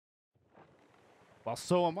Well,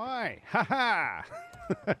 so am I. Ha ha!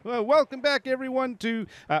 Well, welcome back, everyone, to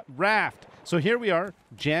Raft. So here we are,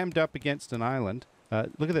 jammed up against an island.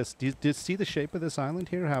 Look at this. Do you see the shape of this island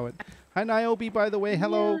here? How it? Hi, Nyobi. By the way,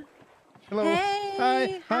 hello. Yeah. Hello. Hi.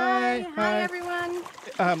 Hey, Hi. hi, everyone.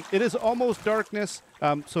 It is almost darkness.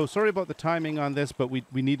 So sorry about the timing on this, but we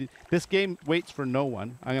needed this game waits for no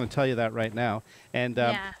one. I'm going to tell you that right now. And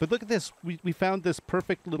Yeah. but look at this. We found this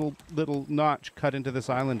perfect little notch cut into this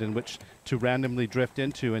island in which to randomly drift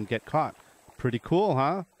into and get caught. Pretty cool,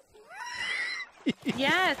 huh?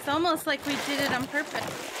 Yeah, it's almost like we did it on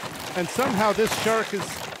purpose. And somehow this shark is.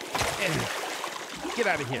 Get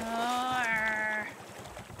out of here.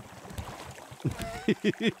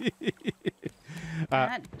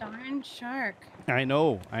 That darn shark. I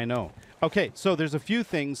know. Okay, so there's a few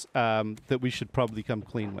things that we should probably come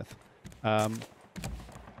clean with.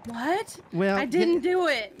 What? Well, I didn't do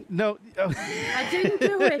it. No. I didn't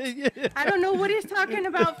do it. I don't know what he's talking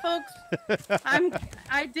about, folks.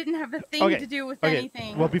 I didn't have a thing to do with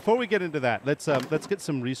anything. Well, before we get into that, let's get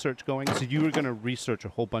some research going. So you were going to research a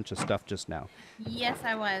whole bunch of stuff just now. Yes,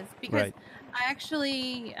 I was, because I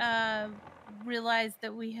actually realized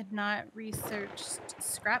that we had not researched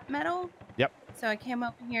scrap metal. Yep. So I came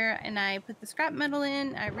up here and I put the scrap metal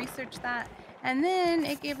in. I researched that, and then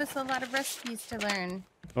it gave us a lot of recipes to learn.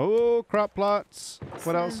 Oh, crop plots.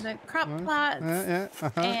 What else? The crop plots. And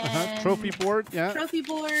trophy board. Yeah. Trophy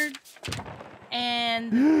board.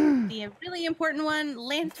 And the really important one,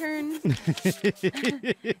 lantern.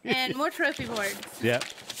 And more trophy boards. Yep.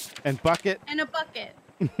 And bucket. And a bucket.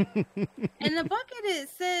 And the bucket, it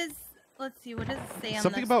says, let's see, what does it say on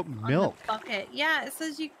something about milk? the bucket? Yeah, it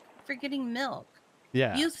says for getting milk.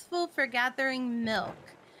 Yeah. Useful for gathering milk.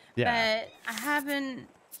 Yeah. But I haven't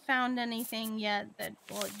found anything yet that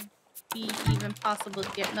will be even possible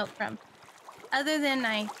to get milk from. Other than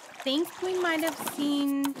I think we might have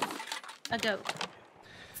seen a goat.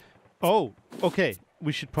 Oh, okay.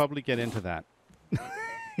 We should probably get into that.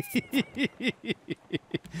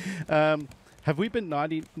 Have we been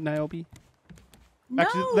naughty, Nyobi? No.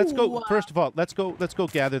 Actually, let's go. First of all, let's go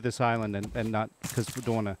got this island and not because we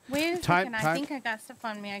don't want to. Wait a second. I think I got stuff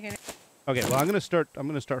on me. I got. Okay, well, I'm gonna start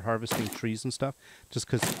harvesting trees and stuff, just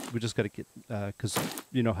because we just gotta get, because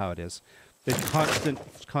you know how it is. It's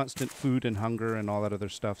constant food and hunger and all that other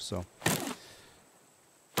stuff. So,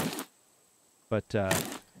 but.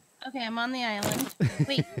 Okay, I'm on the island.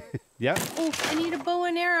 Wait. Yeah. Oh, I need a bow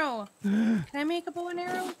and arrow. Can I make a bow and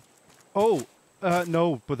arrow? Oh,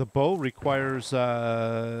 no, but the bow requires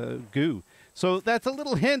goo. So that's a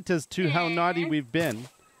little hint as to how naughty we've been.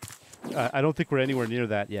 I don't think we're anywhere near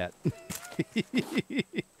that yet.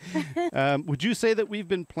 Would you say that we've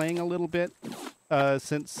been playing a little bit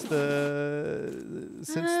since the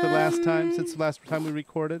last time we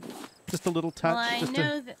recorded? Just a little touch.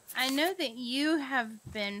 Well, I know that you have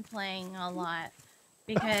been playing a lot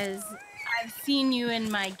because I've seen you in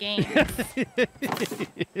my games.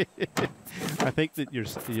 I think that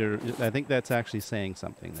I think that's actually saying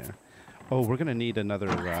something there. Oh, we're gonna need another.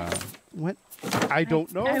 What? I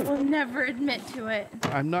don't know. I will never admit to it.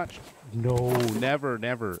 I'm not. No, never,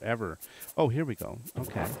 ever. Oh, here we go.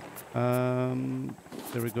 Okay.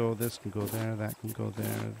 There we go. This can go there. That can go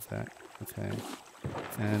there. That. Okay.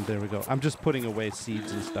 And there we go. I'm just putting away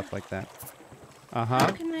seeds and stuff like that.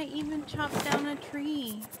 How can I even chop down a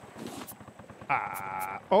tree?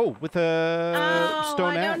 Oh, with a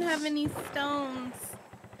stone axe. I don't have any stones.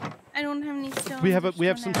 I don't have any stones. We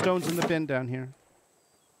have some stones in the bin down here.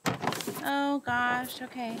 Oh gosh.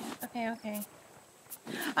 Okay. Okay.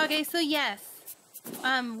 So yes,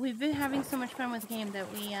 we've been having so much fun with the game that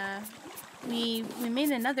we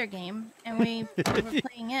made another game and we were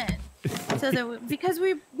playing it. So that because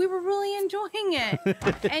we were really enjoying it,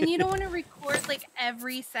 and you don't want to record like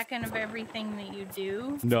every second of everything that you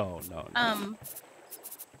do. No.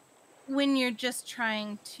 When you're just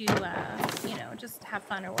trying to, just have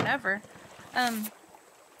fun or whatever.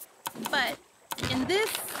 But in this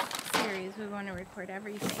series, we want to record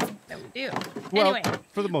everything that we do. Well, anyway,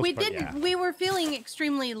 for the most we part, didn't. yeah. We were feeling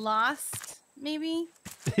extremely lost. Maybe.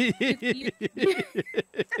 I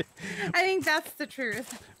think that's the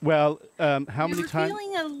truth. Well, how many times?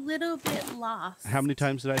 Feeling a little bit lost. How many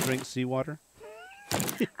times did I drink seawater?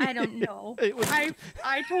 I don't know.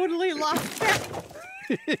 I totally lost it.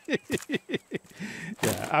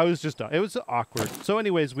 Yeah, I was just. It was awkward. So,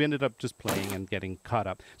 anyways, we ended up just playing and getting caught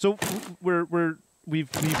up. So we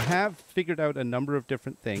have figured out a number of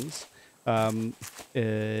different things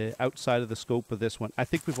outside of the scope of this one. I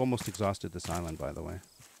think we've almost exhausted this island, by the way,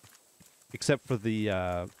 except for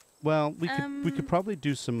the Well, we could probably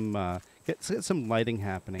do some get some lighting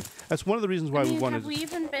happening. That's one of the reasons why we wanted. Have we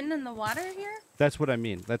even been in the water here? That's what I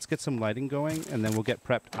mean. Let's get some lighting going, and then we'll get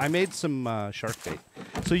prepped. I made some shark bait,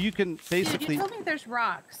 so you can basically. Dude, you told me there's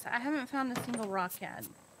rocks. I haven't found a single rock yet.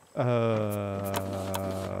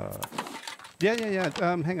 Yeah.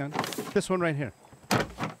 Hang on. This one right here.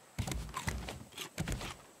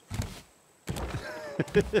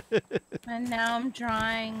 And now I'm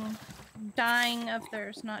dying of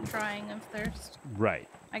thirst, not drying of thirst. Right.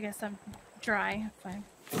 I guess I'm dry if I'm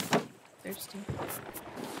thirsty.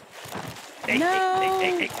 Hey, No!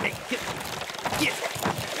 Hey,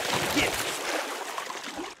 get.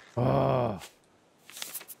 Oh.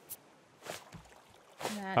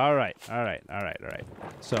 All right.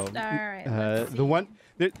 So, the one,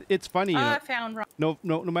 it's funny. I found rock. No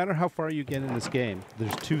matter how far you get in this game,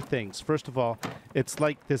 there's two things. First of all, it's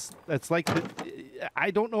like this. It's like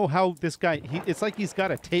I don't know how this guy. It's like he's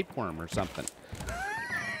got a tapeworm or something.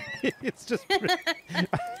 It's just.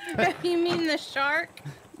 You mean the shark?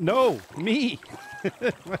 No, me.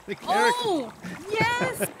 Oh,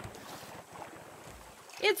 yes.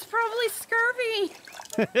 It's probably scurvy.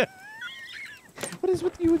 What is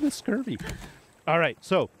with you and the scurvy? All right,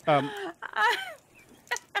 so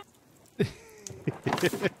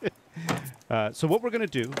so what we're gonna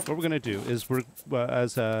do is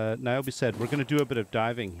as Nyobi said, we're gonna do a bit of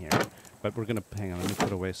diving here, but we're gonna hang on. Let me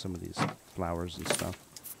put away some of these flowers and stuff.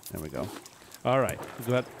 There we go. All right,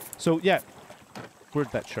 go ahead. So yeah,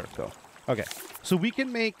 where'd that shark go? Okay, so we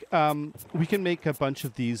can make a bunch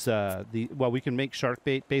of these. We can make shark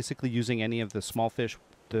bait basically using any of the small fish,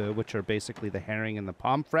 which are basically the herring and the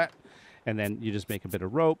pomfret. And then you just make a bit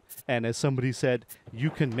of rope. And as somebody said,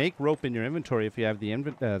 you can make rope in your inventory if you have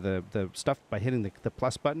the stuff by hitting the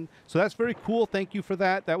plus button. So that's very cool. Thank you for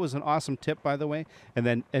that. That was an awesome tip, by the way. And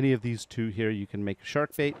then any of these two here, you can make a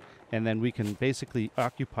shark bait. And then we can basically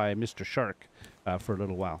occupy Mr. Shark for a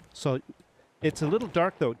little while. So it's a little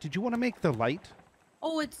dark, though. Did you want to make the light?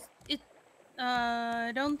 Oh,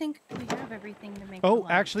 I don't think we have everything to make. Oh,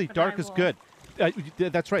 actually, dark is good.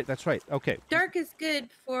 That's right. Okay. Dark is good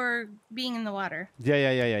for being in the water.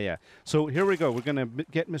 Yeah. So here we go. We're gonna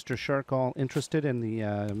get Mr. Shark all interested in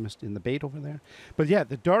the bait over there. But yeah,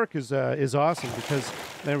 the dark is awesome because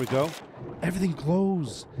there we go. Everything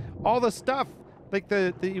glows. All the stuff like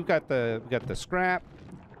we got the scrap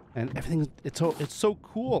and everything. It's so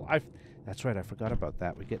cool. That's right. I forgot about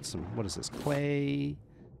that. We get some. What is this? Clay.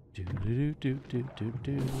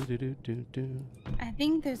 I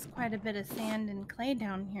think there's quite a bit of sand and clay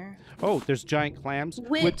down here. Oh, there's giant clams.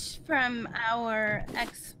 Which from our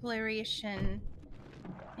exploration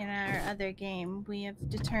in our other game, we have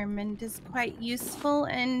determined is quite useful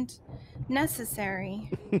and necessary.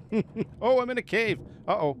 Oh, I'm in a cave.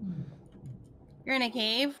 Uh-oh. You're in a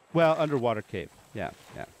cave? Well, underwater cave. Yeah.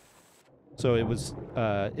 So it was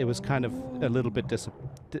kind of a little bit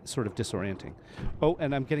sort of disorienting. Oh,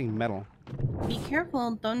 and I'm getting metal. Be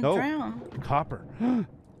careful, don't drown. Copper.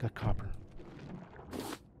 Got copper.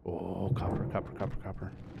 Oh,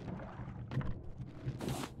 copper.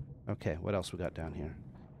 Okay, what else we got down here?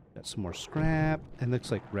 Got some more scrap. And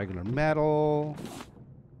looks like regular metal.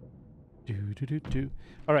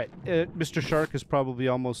 All right, Mr. Shark is probably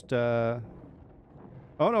almost...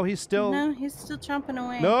 Oh, no, he's still... No, he's still chomping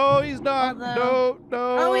away. No, he's not. No.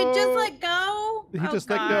 Oh, he just let go? He just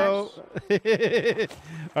let go.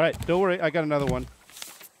 All right, don't worry. I got another one.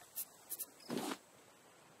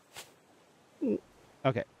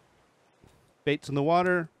 Okay. Bait's in the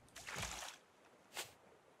water.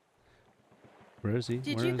 Where is he?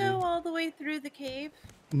 Did you go all the way through the cave?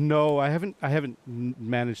 No, I haven't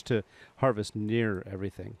managed to harvest near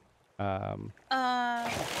everything.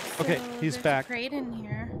 Okay, he's back. There's a crate in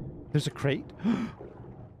here. There's a crate?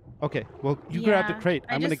 Okay, well, you grab the crate.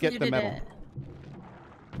 I'm going to get the metal.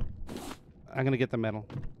 I'm going to get the metal.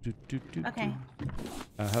 Okay.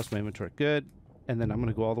 How's my inventory? Good. And then I'm going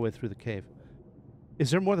to go all the way through the cave.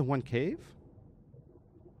 Is there more than one cave?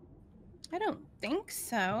 I don't think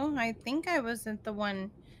so. I think I was at the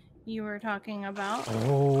one you were talking about.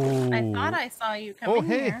 Oh. I thought I saw you coming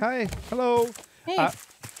here. Oh, hey, hi. Hello. Hey.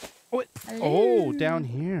 Oh, down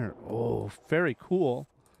here. Oh, very cool.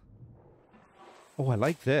 Oh, I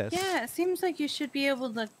like this. Yeah, it seems like you should be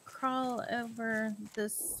able to crawl over the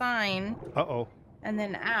sign. Uh-oh. And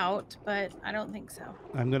then out, but I don't think so.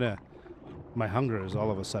 My hunger is all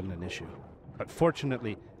of a sudden an issue. But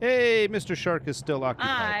fortunately, hey, Mr. Shark is still occupied.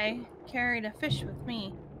 I carried a fish with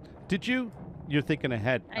me. Did you? You're thinking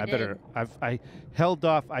ahead. I did. I held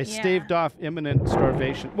off. I staved off imminent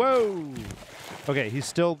starvation. Whoa! Okay, he's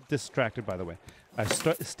still distracted, by the way. I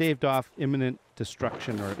staved off imminent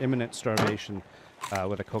destruction or imminent starvation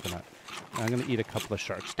with a coconut. I'm gonna eat a couple of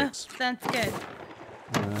shark sticks. That's good.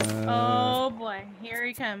 Oh boy, here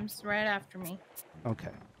he comes right after me. Okay.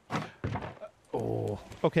 Oh.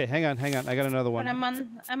 Okay, hang on. I got another one. But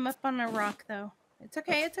I'm up on a rock though. It's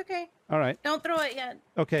okay. It's okay. All right. Don't throw it yet.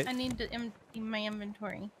 Okay. I need to empty my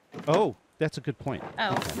inventory. Oh, that's a good point.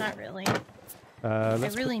 Oh, not really. I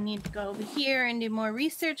really need to go over here and do more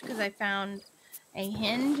research because I found a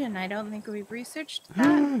hinge and I don't think we've researched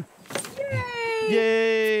that. Yay!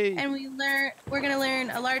 Yay! And we're gonna learn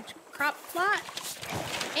a large crop plot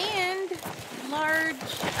and large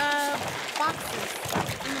boxes,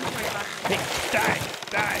 inventory boxes. Hey,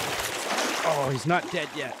 die! Oh, he's not dead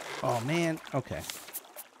yet. Oh man. Okay.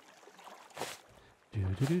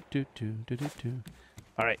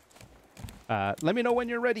 All right. Let me know when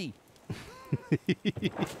you're ready.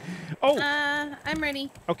 Oh. I'm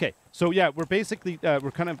ready. Okay. So yeah, we're basically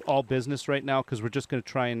we're kind of all business right now because we're just going to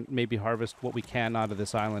try and maybe harvest what we can out of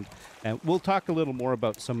this island, and we'll talk a little more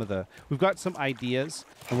about some of the. We've got some ideas,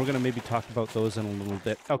 and we're going to maybe talk about those in a little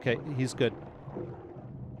bit. Okay, he's good.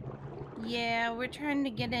 Yeah, we're trying to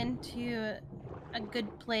get into a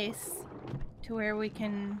good place to where we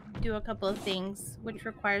can do a couple of things, which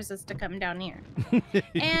requires us to come down here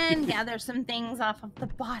and gather some things off of the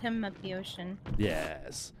bottom of the ocean.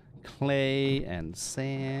 Yes, clay and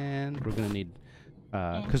sand. We're gonna need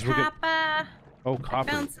because we're gonna. Oh, copper.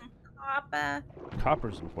 I found some copper.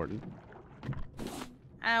 Copper's important.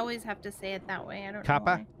 I always have to say it that way. I don't know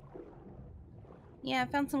Copper? why. Yeah, I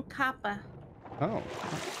found some copper. Oh.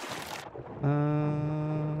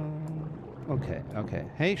 Okay, okay.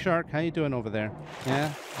 Hey, Shark, how you doing over there?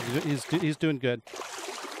 Yeah, he's doing good.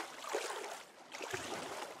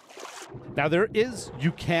 Now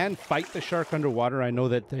you can fight the shark underwater. I know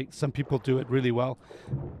that some people do it really well.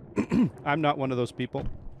 I'm not one of those people.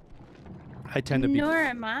 I tend to be. Nor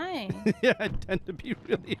am I. Yeah, I tend to be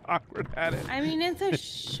really awkward at it. I mean, it's a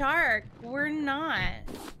shark. We're not.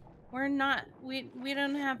 We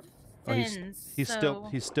don't have fins. Oh,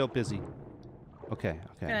 he's still busy. Okay.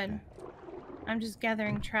 Good. Okay. I'm just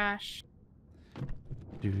gathering trash.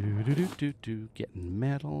 Getting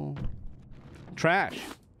metal. Trash.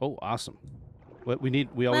 Oh, awesome. What we always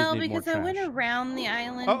need more trash. Well, because I went around the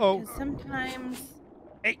island. Uh-oh. Because sometimes.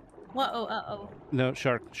 Hey. Whoa. Uh-oh. No,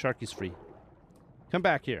 Sharky's free. Come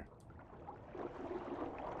back here.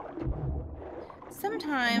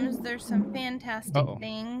 Sometimes there's some fantastic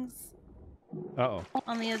things. Uh-oh.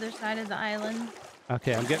 On the other side of the island.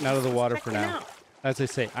 Okay, I'm getting out of the water for now. Out. As I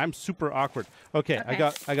say, I'm super awkward. Okay, I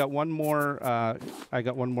got one more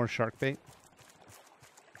shark bait.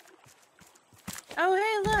 Oh,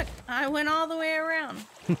 hey, look. I went all the way around.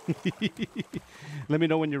 Let me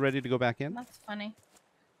know when you're ready to go back in. That's funny.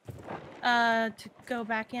 To go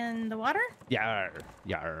back in the water? Yar.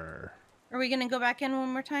 Are we going to go back in one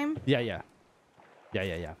more time? Yeah.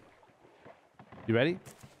 You ready?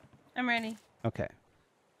 I'm ready. Okay.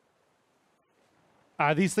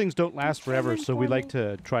 These things don't last forever, so we like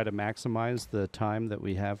to try to maximize the time that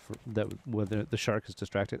we have whether the shark is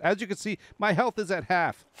distracted. As you can see, my health is at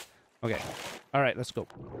half. Okay. All right, let's go.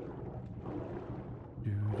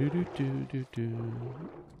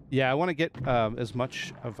 Yeah, I want to get as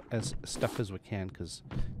much as stuff as we can, because...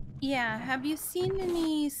 Yeah, have you seen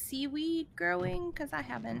any seaweed growing? Because I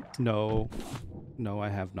haven't. No, I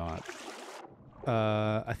have not.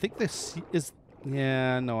 I think this is...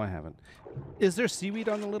 Yeah, no, I haven't. Is there seaweed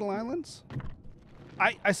on the little islands?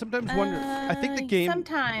 I sometimes wonder. I think the game...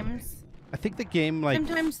 Sometimes. I think the game, like...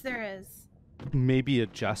 Sometimes there is. Maybe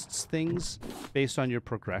adjusts things based on your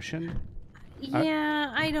progression.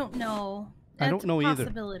 Yeah, I don't know. I don't know either.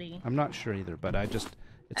 Possibility. I'm not sure either, but I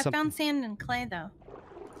found sand and clay, though.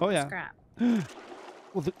 Oh, yeah. Scrap.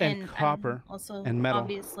 Well, and copper also, and metal.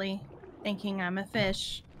 Obviously, thinking I'm a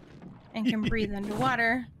fish and can breathe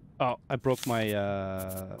underwater. Oh, I broke my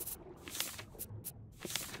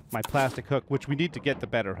my plastic hook, which we need to get the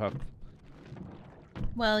better hook.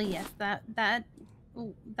 Well, yes,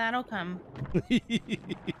 that'll come.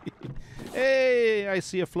 Hey, I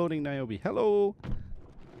see a floating Nyobi. Hello.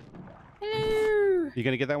 Hello. You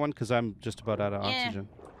gonna get that one? Because I'm just about out of oxygen.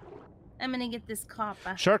 I'm gonna get this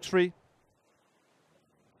copper. Shark's free.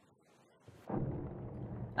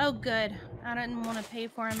 Oh, good. I didn't want to pay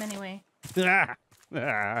for him anyway.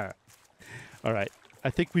 All right. I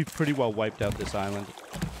think we've pretty well wiped out this island.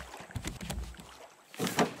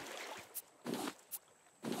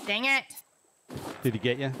 Dang it. Did he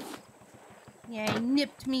get you? Yeah, he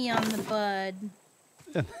nipped me on the bud.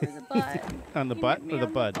 Or the butt. On the butt or the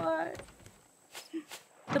bud?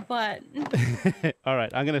 the butt. All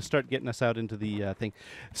right, I'm gonna start getting us out into the thing.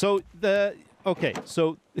 So okay,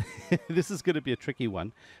 so this is gonna be a tricky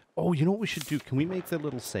one. Oh, you know what we should do? Can we make the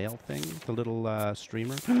little sail thing, the little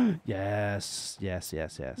streamer? Yes, yes,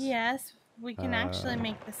 yes, yes. Yes, we can actually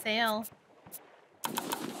make the sail.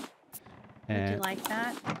 Would you like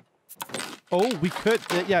that? Oh, we could.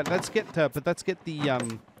 Yeah, let's get. But let's get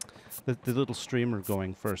the little streamer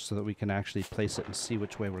going first, so that we can actually place it and see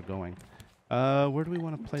which way we're going. Where do we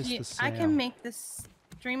want to place the sail? I can make this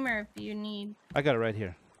streamer if you need. I got it right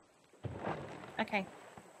here. Okay.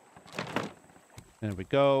 There we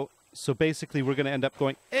go. So basically, we're going to end up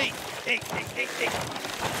going. Hey, hey, hey, hey, hey!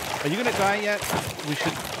 Are you going to die yet? We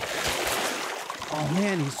should. Oh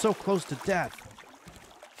man, he's so close to death.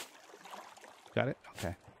 Got it?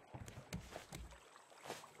 Okay.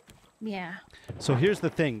 Yeah. So here's the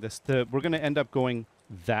thing. We're going to end up going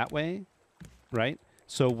that way, right?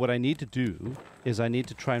 So what I need to do is I need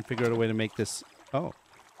to try and figure out a way to make this. Oh,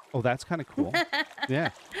 that's kind of cool. Yeah.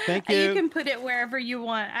 Thank you. You can put it wherever you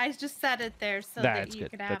want. I just set it there so that you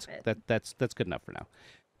could have it. That's good enough for now.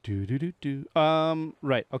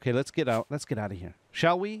 Right. Okay. Let's get out. Let's get out of here.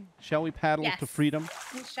 Shall we? Shall we paddle to freedom?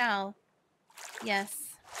 We shall. Yes.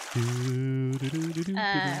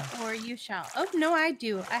 Or you shall. Oh no, I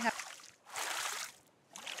do. I have.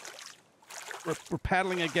 We're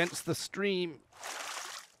paddling against the stream.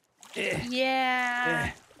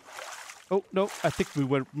 Yeah. Oh no! I think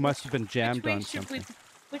we must have been jammed on something.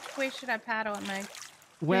 Which way should I paddle? Am I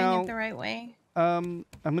doing it the right way? I'm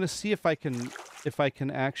gonna see if I can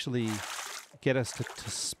actually get us to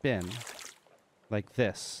spin like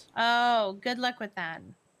this. Oh, good luck with that.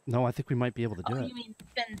 No, I think we might be able to do it. You mean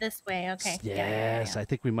spin this way? Okay. Yes, I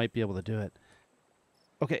think we might be able to do it.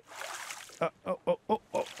 Okay.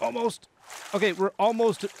 Almost. Okay, we're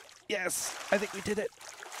almost. Yes, I think we did it.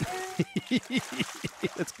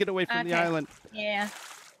 Let's get away from the island. Yeah.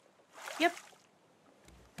 Yep.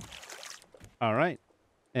 All right.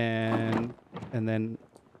 And then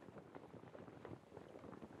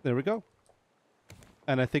there we go.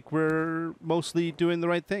 And I think we're mostly doing the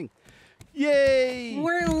right thing. Yay!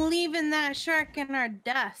 We're leaving that shark in our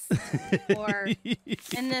dust. Or,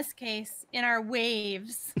 in this case, in our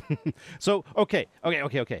waves. So, okay.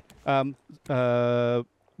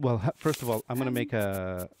 Well, first of all, I'm going to make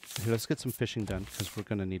a... Here, let's get some fishing done, because we're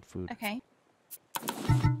going to need food. Okay.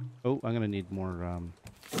 Oh, I'm going to need more...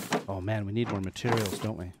 Oh, man, we need more materials,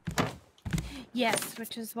 don't we? Yes,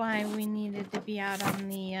 which is why we needed to be out on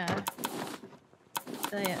the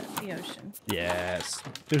ocean. Yes.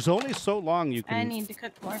 There's only so long you can... I need to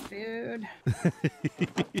cook more food.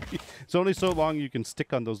 It's only so long you can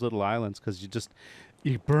stick on those little islands, because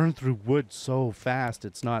you burn through wood so fast,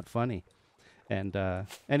 it's not funny. And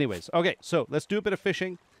anyways, okay, so let's do a bit of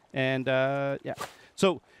fishing, and yeah.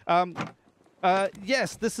 So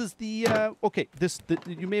yes, this is the okay.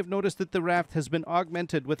 You may have noticed that the raft has been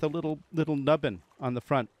augmented with a little nubbin on the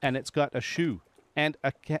front, and it's got a shoe and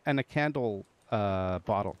a candle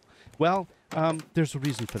bottle. Well, there's a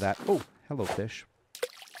reason for that. Oh, hello, fish.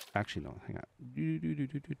 Actually, no, hang on.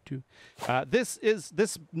 This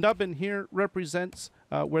nubbin here represents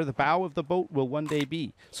where the bow of the boat will one day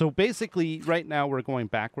be. So basically, right now we're going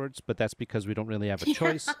backwards, but that's because we don't really have a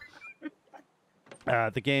choice.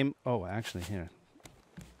 The game. Oh, actually, here.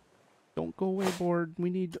 Don't go away, board. We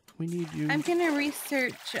need you. I'm gonna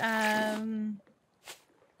research the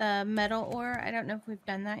metal ore. I don't know if we've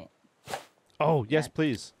done that. Oh, yes,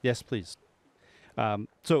 please. Yes, please.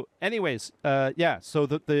 So anyways, yeah, so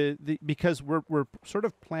the because we're sort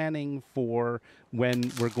of planning for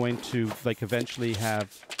when we're going to like eventually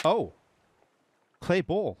have, oh, clay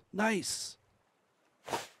bowl. Nice.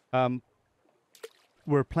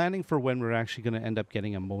 We're planning for when we're actually going to end up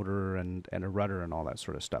getting a motor and a rudder and all that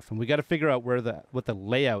sort of stuff. And we got to figure out what the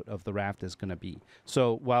layout of the raft is going to be.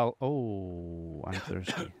 So while, oh, I'm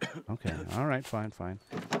thirsty. Okay. All right. Fine.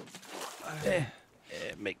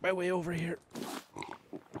 Make my way over here.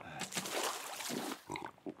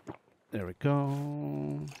 There we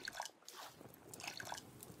go.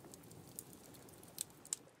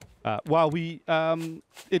 While we,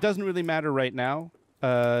 it doesn't really matter right now.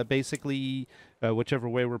 Basically, whichever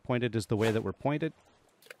way we're pointed is the way that we're pointed.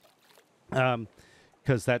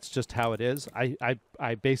 Because that's just how it is. I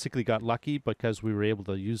basically got lucky because we were able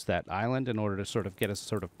to use that island in order to sort of get us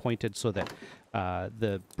sort of pointed so that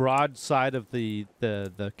the broad side of the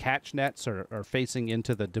catch nets are facing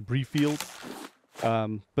into the debris field.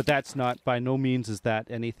 But that's not, by no means is that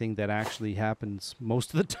anything that actually happens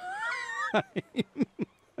most of the time.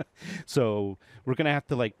 So we're going to have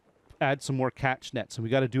to like add some more catch nets, and we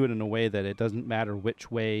got to do it in a way that it doesn't matter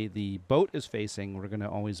which way the boat is facing. We're going to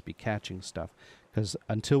always be catching stuff, because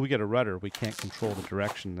until we get a rudder, we can't control the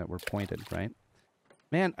direction that we're pointed, right?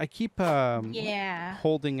 Man, I keep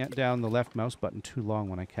holding it down the left mouse button too long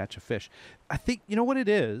when I catch a fish. I think, you know what it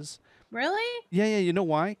is? Really? Yeah, you know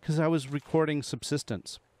why? Because I was recording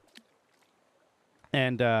subsistence.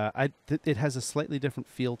 And it has a slightly different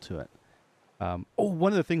feel to it.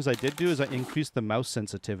 One of the things I did do is I increased the mouse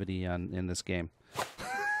sensitivity in this game.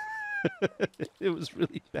 It was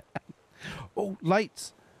really bad. Oh,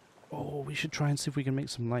 lights. Oh, we should try and see if we can make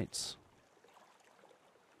some lights.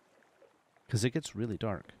 Because it gets really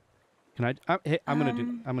dark. Can I? Hey, I'm gonna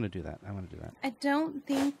do that. I don't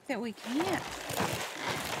think that we can.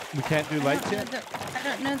 We can't do lights yet? I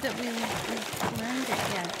don't know that we've learned it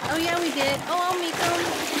yet. Oh yeah, we did. Oh, I'll make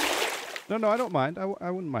them. No, I don't mind. I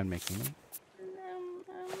wouldn't mind making them.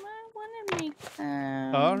 I want to make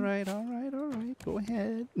them. All right. Go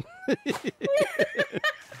ahead.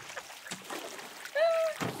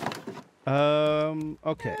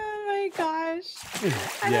 Okay. Oh my gosh.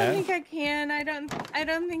 I don't think I can. I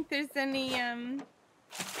don't think there's any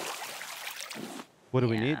What do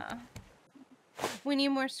we need? We need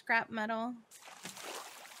more scrap metal.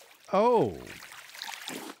 Oh.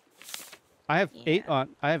 I have 8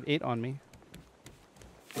 on me.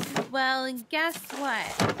 Well, guess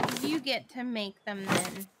what? You get to make them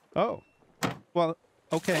then. Oh. Well,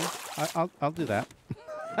 okay. I'll do that.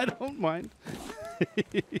 I don't mind.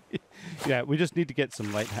 Yeah, we just need to get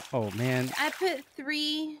some light. Oh man. I put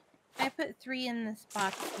three in this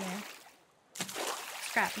box here.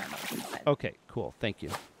 Scrap metal. But... Okay, cool. Thank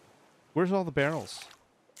you. Where's all the barrels?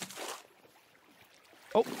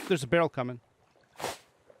 Oh, there's a barrel coming.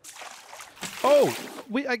 Oh,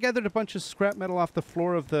 I gathered a bunch of scrap metal off the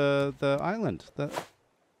floor of the island.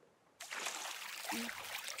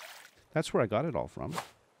 That's where I got it all from,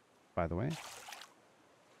 by the way.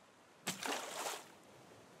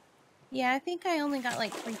 Yeah, I think I only got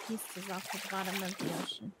like 3 pieces off the bottom of the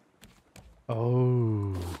ocean.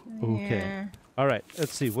 Oh, okay. Yeah. All right,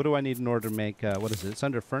 let's see. What do I need in order to make, what is it? It's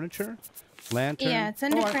under furniture? Lantern? Yeah, it's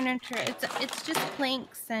under furniture. It's just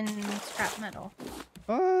planks and scrap metal.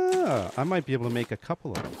 Ah, I might be able to make a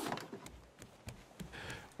couple of them.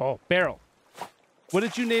 Oh, barrel. What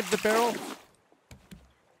did you name the barrel?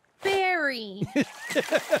 Barry.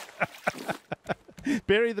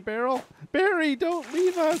 Barry the barrel? Barry, don't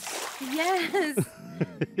leave us. Yes.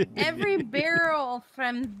 Every barrel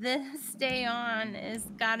from this day on is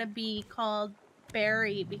gotta be called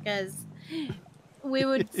Barry, because we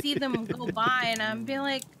would see them go by and I'd be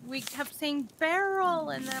like, we kept saying barrel,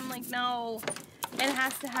 and then I'm like, no, it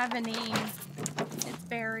has to have a name. It's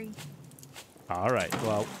Barry. All right.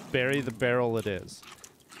 Well, Barry the barrel it is.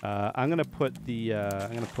 I'm gonna put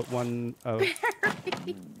one of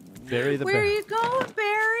Barry. Barry the barrel. Where are you going,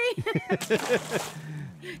 Barry?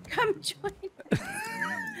 Come join us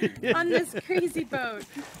on this crazy boat.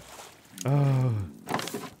 Oh.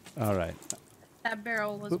 All right. That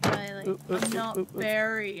barrel was probably like, I'm not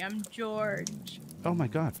Barry, I'm George. Oh my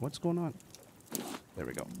God, what's going on? There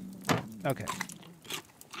we go. Okay.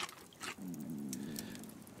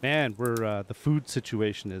 Man, we're the food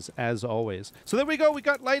situation is as always. So there we go. We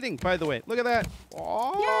got lighting, by the way. Look at that.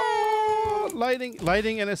 Oh, yay!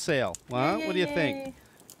 Lighting and a sail. Huh? Yay, What do you yay. think?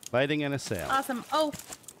 Lighting and a sail. Awesome. Oh.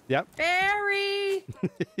 Yep. Barry.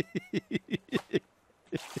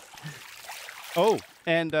 Oh,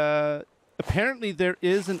 and apparently there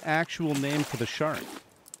is an actual name for the shark.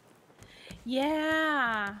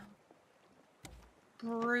 Yeah.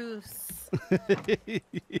 Bruce.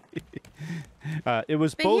 It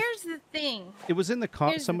was but both. Here's the thing. It was in the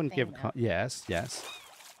someone thing, gave yes.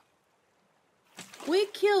 We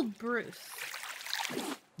killed Bruce.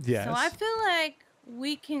 Yes. So I feel like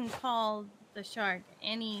we can call the shark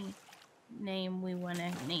any name we want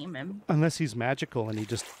to name him. Unless he's magical and he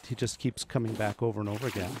just keeps coming back over and over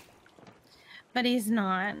again. But he's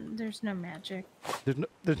not. There's no magic.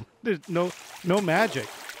 There's no magic.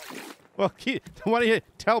 Well, why don't you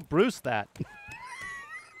tell Bruce that?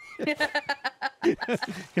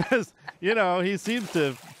 Because, he seems to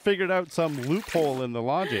have figured out some loophole in the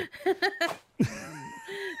logic.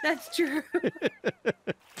 That's true.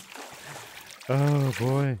 Oh,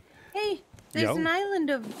 boy. Hey, there's an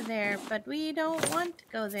island over there, but we don't want to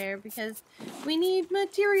go there because we need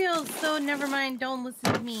materials. So never mind. Don't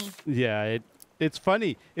listen to me. Yeah, it's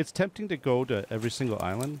funny. It's tempting to go to every single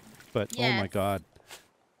island, but yes. Oh my God.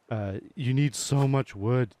 You need so much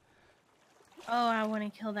wood. Oh, I want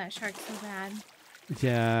to kill that shark so bad.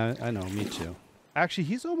 Yeah, I know. Me too. Actually,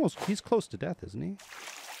 he's close to death, isn't he?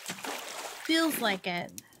 Feels like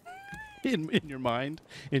it. in your mind,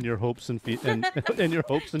 in your hopes and in your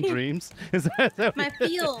hopes and dreams. Is that My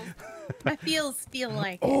feels feel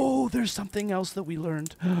like it. Oh, there's something else that we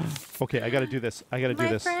learned. Okay, I got to do this. I got to do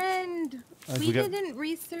this. My friend, we didn't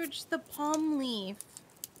research the palm leaf.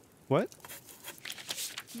 What?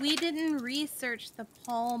 We didn't research the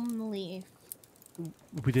palm leaf.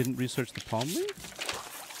 We didn't research the palm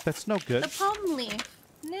leaf? That's no good. The palm leaf.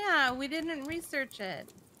 Yeah, we didn't research it.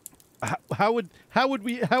 How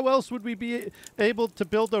else would we be able to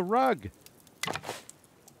build a rug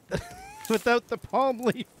without the palm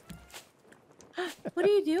leaf? What are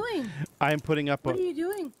you doing? I'm putting up What are you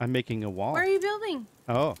doing? I'm making a wall. Where are you building?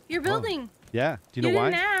 Oh. You're building. Yeah. Do you know why?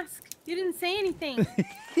 You didn't ask. You didn't say anything.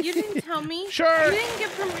 You didn't tell me. Sure. You didn't get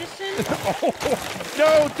permission.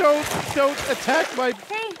 Oh, no, don't attack my...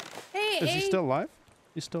 Hey, Is he still alive?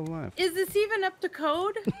 He's still alive. Is this even up to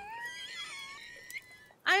code?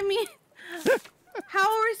 I mean, how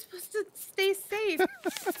are we supposed to stay safe?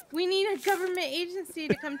 We need a government agency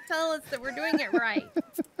to come tell us that we're doing it right.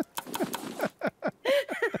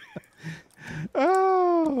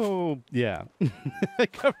 Oh, yeah. A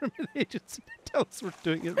government agency to tell us we're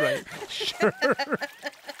doing it right. Sure.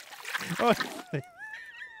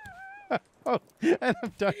 Oh, and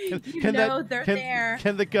I'm done. They're there.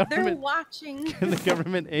 Can the government? They're watching. Can the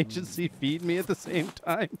government agency feed me at the same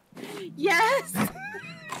time? Yes.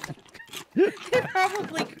 They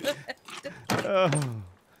probably could.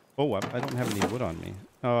 Oh, I don't have any wood on me.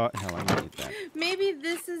 Oh, hell, I need that. Maybe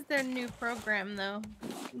this is their new program, though.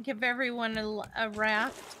 Give everyone a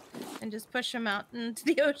raft and just push them out into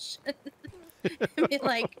the ocean. And be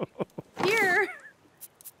like, here's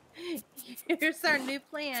our new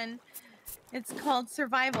plan. It's called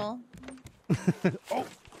survival. Oh,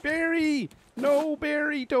 Barry! No,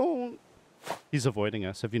 Barry, don't! He's avoiding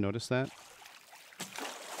us. Have you noticed that?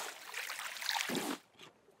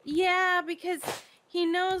 Yeah, because he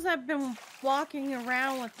knows I've been walking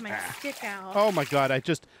around with my stick out. Oh my God! I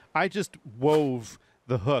just wove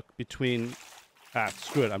the hook between.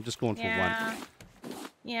 Screw it! I'm just going for one.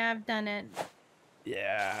 Yeah, I've done it.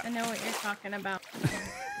 Yeah. I know what you're talking about.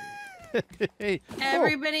 Hey.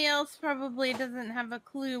 Everybody else probably doesn't have a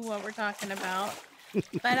clue what we're talking about,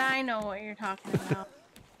 but I know what you're talking about.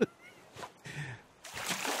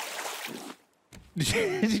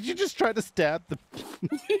 Did you just try to stab the...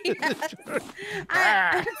 Yes.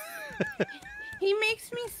 He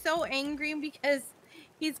makes me so angry because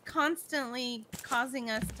he's constantly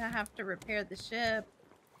causing us to have to repair the ship.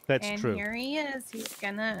 That's and true. And here he is. He's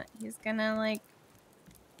gonna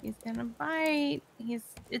bite.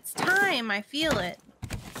 It's time. I feel it.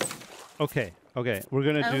 Okay. We're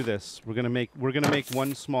gonna do this. We're gonna make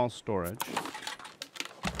one small storage.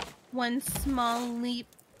 One small leap.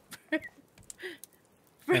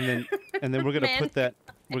 And then we're gonna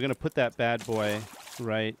put that bad boy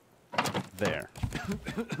right there.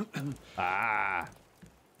 Oh,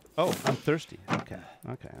 I'm thirsty. Okay.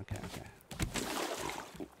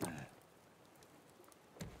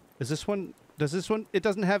 Is this one? Does this one? It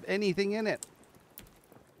doesn't have anything in it.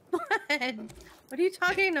 What are you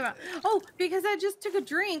talking about? Oh, because I just took a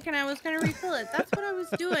drink and I was going to refill it. That's what I was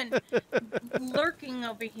doing. Lurking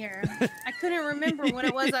over here. I couldn't remember what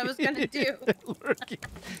it was I was going to do. Lurking.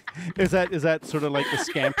 Is that sort of like the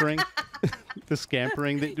scampering? The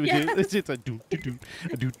scampering that we do? It's a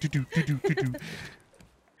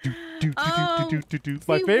do.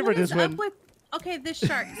 My favorite is when... Okay, this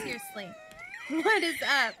shark, seriously. What is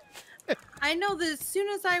up? I know that as soon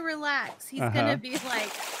as I relax, he's gonna be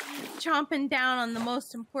like chomping down on the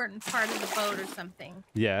most important part of the boat or something.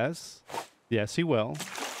 Yes, he will.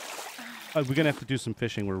 We're gonna have to do some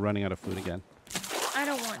fishing. We're running out of food again. I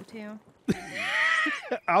don't want to.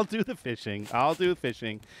 I'll do the fishing.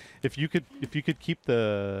 If you could keep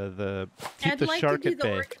the shark at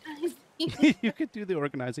bay. You could do the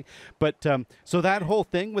organizing. But so that whole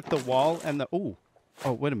thing with the wall and the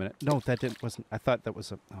Oh, wait a minute. No, that wasn't. I thought that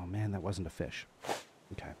was a... Oh, man, that wasn't a fish.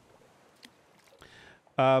 Okay.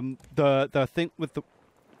 The thing with the...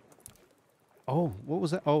 Oh, what was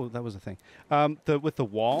that? Oh, that was a thing. With the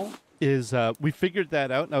wall is... we figured that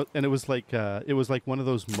out, and it was like one of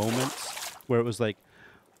those moments where it was like...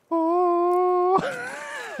 Oh!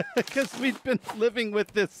 Because we'd been living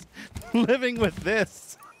with this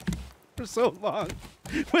for so long.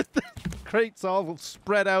 With the crates all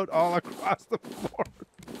spread out all across the floor.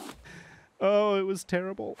 Oh, it was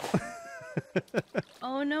terrible.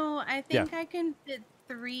 Oh no, I think I can fit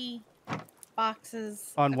 3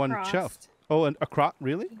 boxes on one shelf. Oh, and across?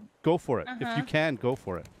 Really? Go for it. If you can, go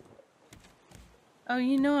for it. Oh,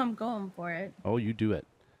 you know I'm going for it. Oh, you do it.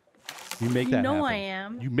 You make that happen. I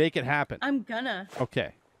am. You make it happen. I'm gonna.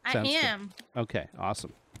 Okay. I Sounds good. am. Okay,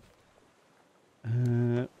 awesome.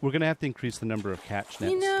 We're gonna have to increase the number of catch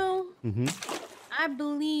nets. You know, Mm-hmm. I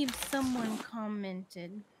believe someone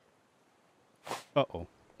commented Uh-oh.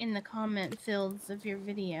 in the comment fields of your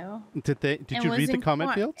video. Did you read the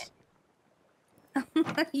comment fields?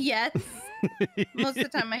 Yes. Most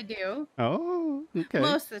of the time I do. Oh, okay.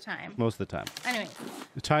 Most of the time. Most of the time. Anyway.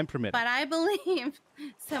 The time permitted. But I believe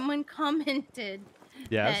someone commented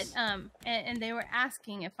Yes. that and they were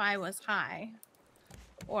asking if I was high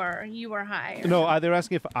or you were high. No, they're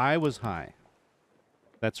asking if I was high.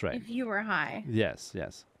 That's right. If you were high. Yes,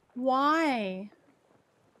 yes. Why?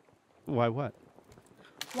 Why what?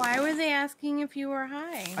 Why were they asking if you were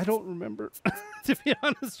high? I don't remember, to be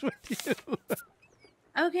honest with you.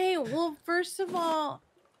 Okay, well, first of all,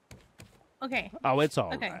 okay. Oh, it's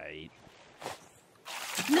all right.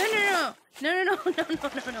 No.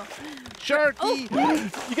 Sharky! Oh,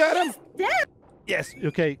 you got him? Dead. Yes.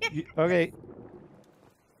 Okay. Okay.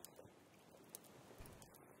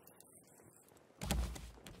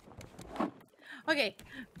 Okay,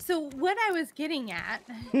 so what I was getting at,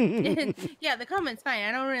 yeah, the comment's fine.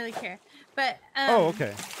 I don't really care. But oh,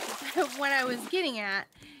 okay. What I was getting at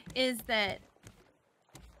is that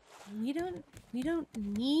we don't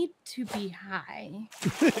need to be high.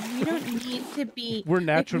 We don't need to be. We're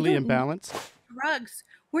naturally imbalanced. Drugs.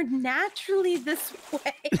 We're naturally this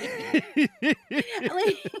way.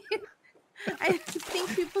 Like, I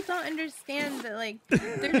think people don't understand that, like,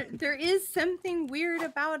 there is something weird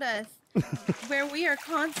about us where we are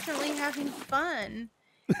constantly having fun,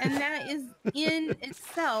 and that is in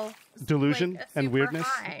itself delusion like and weirdness.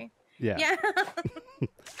 High. Yeah.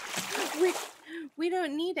 we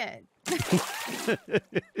don't need it.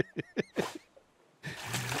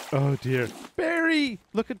 Oh dear, Barry!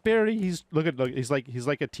 Look at Barry. He's like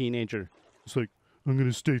a teenager. It's like, I'm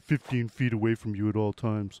gonna stay 15 feet away from you at all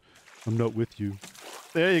times. I'm not with you.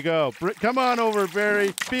 There you go. Come on over,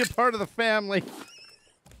 Barry. Be a part of the family.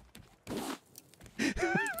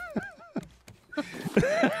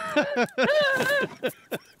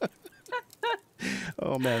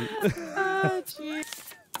 Oh man. Oh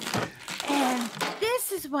jeez. And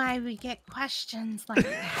this is why we get questions like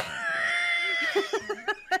that.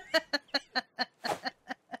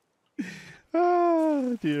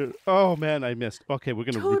 Oh dear. Oh man, I missed. Okay, we're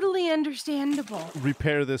gonna totally understandable.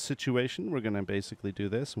 Repair this situation. We're gonna basically do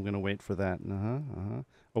this. I'm gonna wait for that.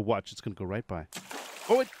 Oh, watch! It's gonna go right by.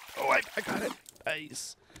 Oh, I got it.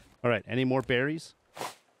 Nice. All right. Any more berries?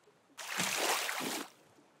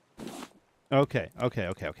 Okay.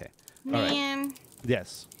 Man. Right.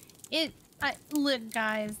 Yes. Look,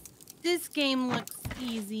 guys. This game looks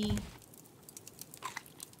easy.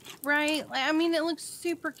 Right? Like, I mean, it looks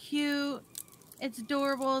super cute. It's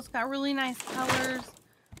adorable. It's got really nice colors.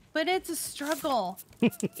 But it's a struggle.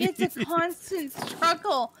 It's a constant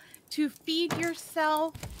struggle to feed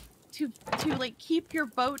yourself, to like keep your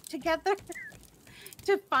boat together,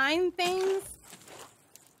 to find things.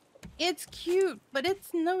 It's cute, but it's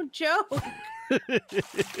no joke.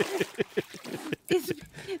 These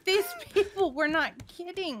people were not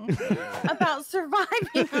kidding about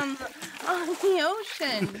surviving on the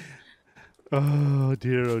ocean. Oh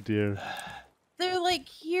dear, oh dear. They're like,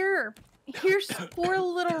 here's 4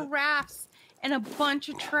 little rafts and a bunch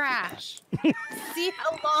of trash. See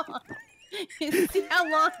how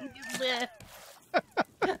long you live.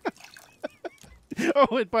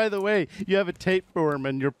 Oh, and by the way, you have a tapeworm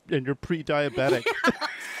and you're pre-diabetic.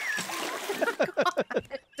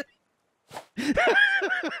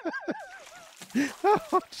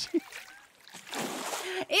 Oh, jeez.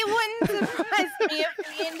 It wouldn't surprise me if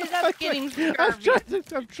we ended up getting scurvy.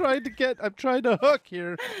 I'm trying to hook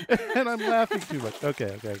here, and I'm laughing too much.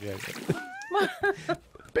 Okay.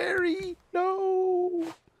 Barry, no.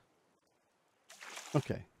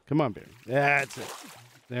 Okay, come on, Barry. That's it.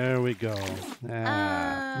 There we go.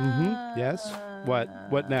 Yes.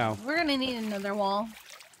 What now? We're gonna need another wall.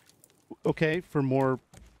 Okay, for more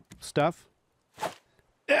stuff.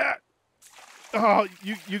 Yeah. Oh,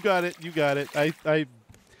 you got it. You got it. I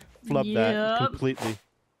flubbed that completely.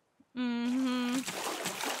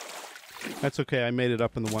 That's okay. I made it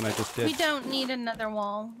up in the one I just did. We don't need another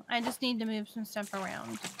wall. I just need to move some stuff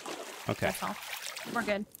around. Okay. That's all. We're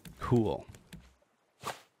good. Cool.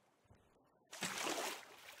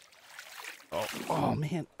 Oh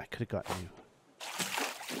man, I could have gotten you.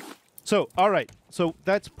 So, all right. So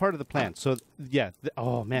that's part of the plan. So, yeah.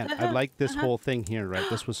 Oh man, I like this whole thing here. Right?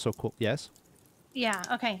 This was so cool. Yes. Yeah.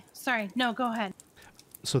 Okay. Sorry. No. Go ahead.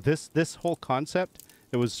 So this whole concept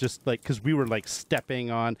It was just like, because we were like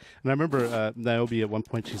stepping on, and I remember Nyobi at one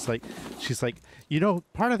point, she's like, you know,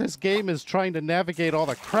 part of this game is trying to navigate all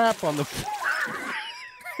the crap on the floor.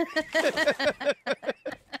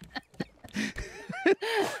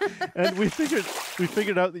 And we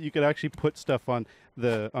figured out that you could actually put stuff on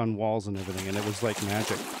walls and everything, and it was like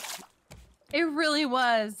magic. It really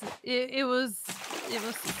was. It was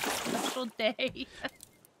a special day.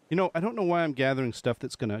 You know, I don't know why I'm gathering stuff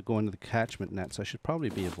that's going to go into the catchment nets. I should probably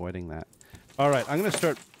be avoiding that. All right, I'm going to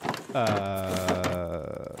start...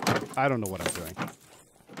 I don't know what I'm doing.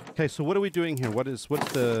 Okay, so what are we doing here? What's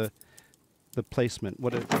the placement?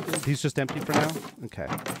 These just empty for now? Okay.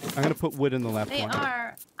 I'm going to put wood in the left one. They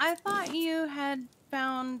are. I thought you had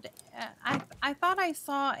found... I thought I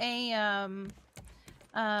saw a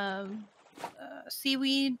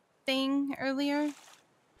seaweed thing earlier.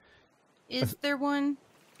 Is there one?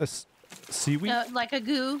 A seaweed? Like a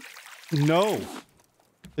goo? No.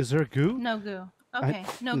 Is there a goo? No goo. Okay.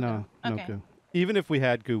 No no goo. Even if we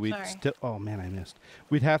had goo, we'd still... Oh, man, I missed.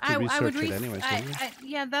 We'd have to research it anyways, wouldn't we?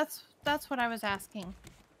 Yeah, that's what I was asking.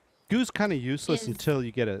 Goo's kind of useless until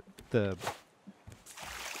you get what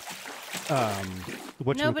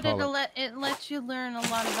you but call it lets you learn a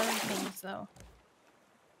lot of other things, though.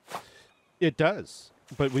 It does,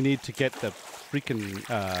 but we need to get the freaking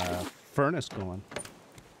furnace going.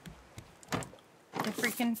 The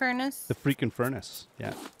freaking furnace? The freaking furnace,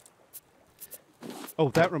 yeah. Oh,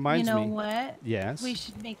 that reminds me. You know what? Yes? We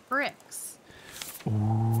should make bricks.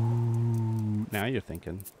 Ooh, now you're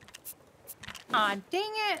thinking. Aw,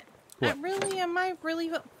 dang it. What? Am I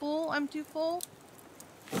really full? I'm too full?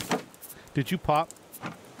 Did you pop?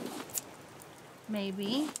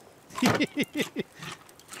 Maybe.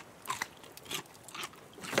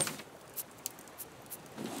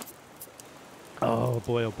 Oh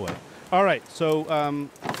boy, oh boy. All right, so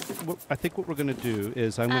I think what we're gonna do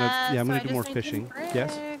is I'm gonna do more fishing.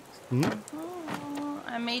 Yes. Mm-hmm. Oh,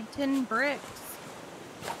 I made 10 bricks.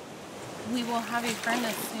 We will have a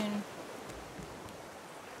furnace soon.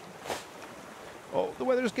 Oh, the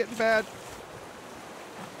weather's getting bad.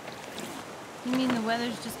 You mean the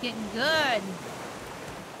weather's just getting good?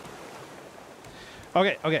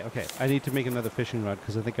 Okay. I need to make another fishing rod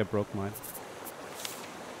because I think I broke mine.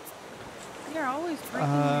 You're always breaking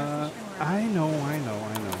your fishing rod. I know.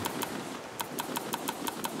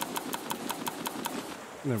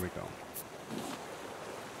 There we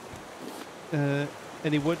go.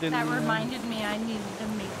 Any wood in... That reminded me I needed to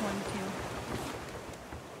make one too.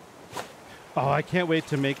 Oh, I can't wait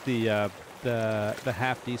to make the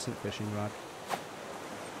half decent fishing rod.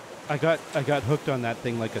 I got hooked on that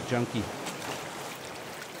thing like a junkie.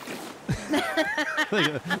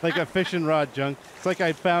 like a fishing rod junk. It's like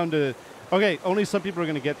I found a... Okay, only some people are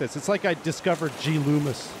going to get this. It's like I discovered G.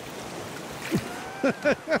 Loomis.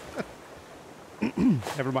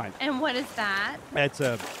 Never mind. And what is that? It's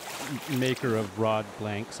a maker of rod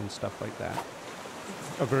blanks and stuff like that.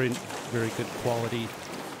 A very, very good quality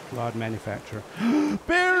rod manufacturer.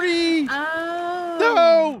 Barry! Oh.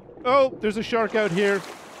 No! Oh, there's a shark out here.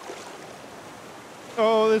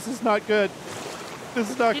 Oh, this is not good. This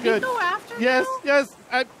is not good. Did you go after Yes, now? yes.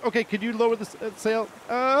 Okay, could you lower the sail?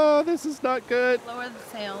 Oh, this is not good. Lower the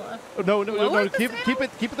sail. Oh, no. Keep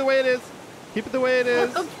it the way it is. Keep it the way it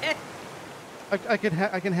is. Okay. I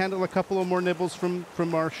can handle a couple of more nibbles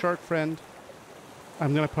from our shark friend.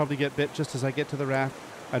 I'm gonna probably get bit just as I get to the raft.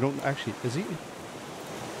 I don't actually. Is he?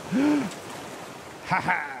 Ha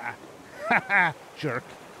ha! Ha ha! Jerk.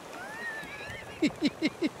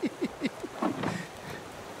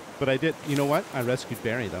 But I did. You know what? I rescued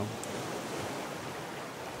Barry though.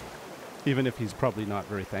 Even if he's probably not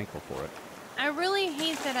very thankful for it. I really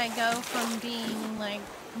hate that I go from being like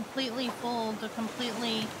completely full to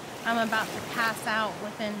completely I'm about to pass out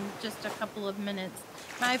within just a couple of minutes.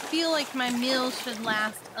 I feel like my meal should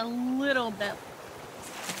last a little bit.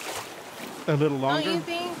 A little longer? Don't you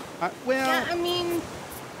think? Well, yeah, I mean,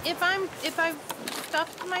 if I've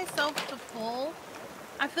stuffed myself to full,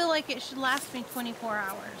 I feel like it should last me 24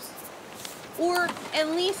 hours. Or at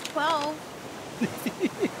least 12.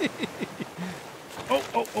 Oh.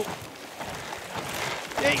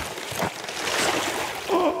 Hey.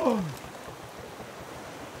 Oh.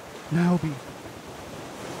 Nyobi.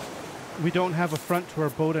 We don't have a front to our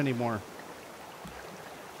boat anymore.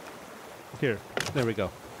 Here. There we go.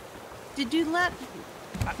 Did you let...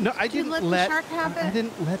 No, I didn't let the shark have it? I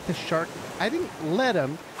didn't let the shark... I didn't let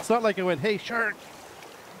him. It's not like I went, hey, shark.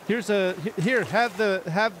 Here, have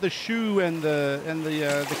the shoe and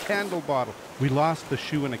the candle bottle. We lost the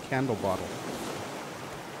shoe and a candle bottle.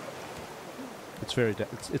 It's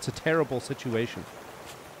it's a terrible situation.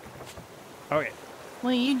 Okay.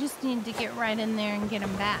 Well, you just need to get right in there and get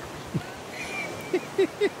them back.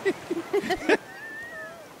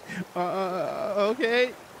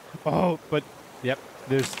 Okay. Oh, but yep.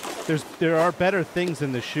 There are better things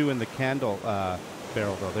in the shoe and the candle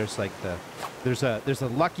barrel though. There's like there's a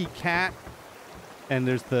lucky cat, and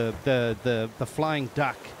there's the flying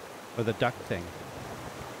duck, or the duck thing.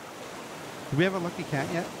 Do we have a lucky cat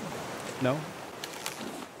yet? No.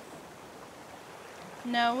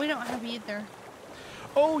 No, we don't have either.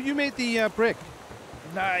 Oh, you made the brick.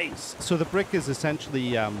 Nice. So the brick is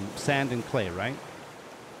essentially sand and clay, right?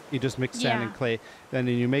 You just mix sand and clay, and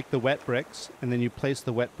then you make the wet bricks, and then you place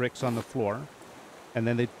the wet bricks on the floor, and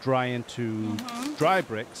then they dry into dry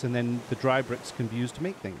bricks, and then the dry bricks can be used to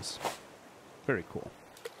make things. Very cool.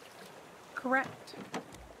 Correct.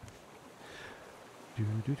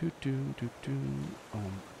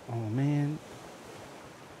 Oh man.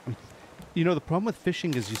 You know, the problem with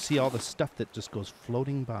fishing is you see all the stuff that just goes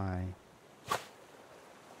floating by.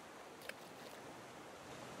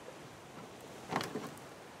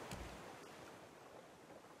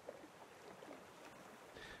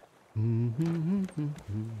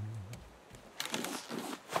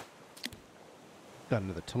 Got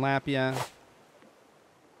another tilapia.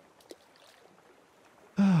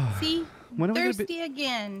 See? Thirsty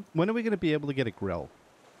again. When are we going to be able to get a grill?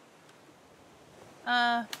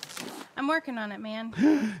 I'm working on it, man.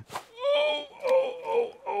 You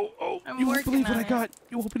won't believe what I got.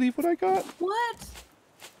 You won't believe what I got. What?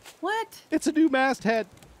 What? It's a new masthead.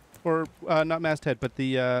 Or, not masthead, but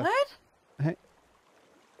the, What? Hey.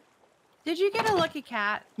 Did you get a lucky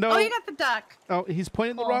cat? No. Oh, you got the duck. Oh, he's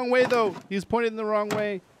pointing the wrong way, though. He's pointing the wrong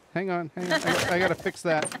way. Hang on. I gotta fix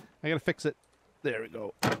that. I gotta fix it. There we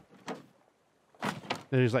go.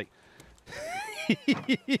 There's like...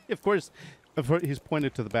 Of course, he's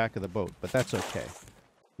pointed to the back of the boat, but that's okay.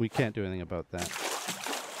 We can't do anything about that.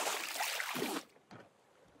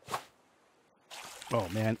 Oh,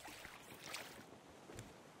 man.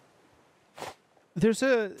 There's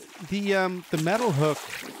the metal hook,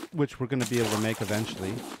 which we're going to be able to make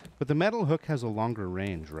eventually, but the metal hook has a longer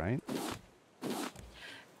range, right?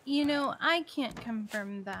 You know, I can't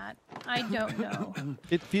confirm that. I don't know.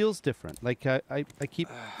 It feels different. Like I keep...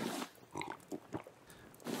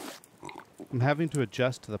 I'm having to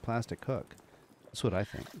adjust to the plastic hook. That's what I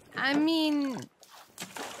think. I mean,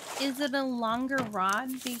 is it a longer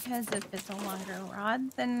rod? Because if it's a longer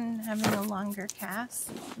rod, then having a longer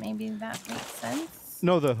cast, maybe that makes sense.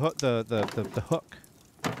 No, the hook, the hook,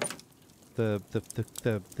 the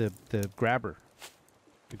grabber,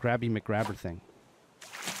 the grabby McGrabber thing.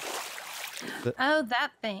 Oh,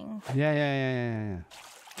 that thing. Yeah.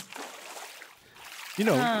 You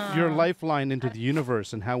know, your lifeline into the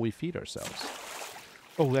universe and how we feed ourselves.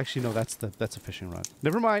 Oh, actually, no, that's a fishing rod.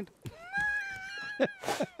 Never mind.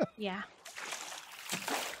 Yeah.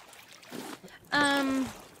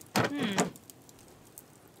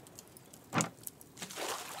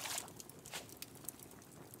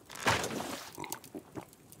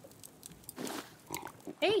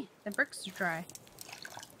 Hey, the bricks are dry.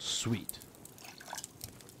 Sweet.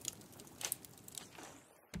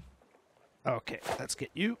 Okay, let's get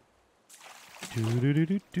you.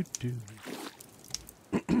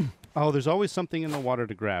 Oh, there's always something in the water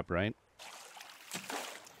to grab, right?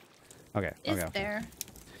 Okay. Is there?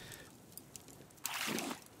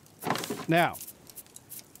 Now,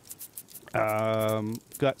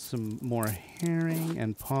 got some more herring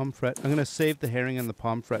and pomfret. I'm gonna save the herring and the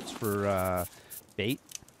pomfrets for bait.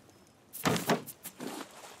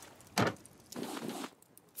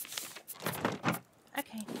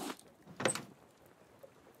 Okay.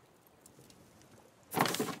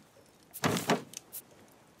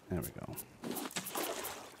 There we go.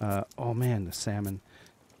 Oh man, the salmon.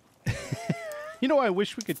 You know, I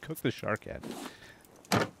wish we could cook the shark head.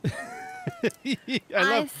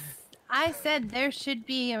 I said there should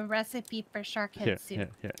be a recipe for shark head soup.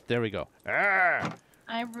 Here. There we go. Ah!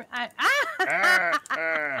 Chop.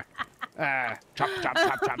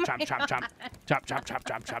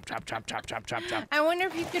 I wonder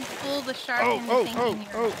if you could fool the shark into thinking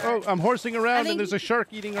you're a shark. I'm horsing around and there's a shark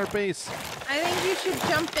eating our base. I think you should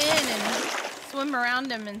jump in and swim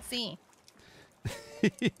around him and see.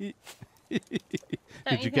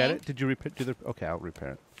 Did you get it? Did you repair? Okay, I'll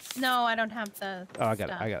repair it. No, I don't have the I got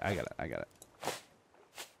it. I got it.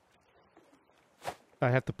 I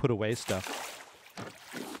have to put away stuff.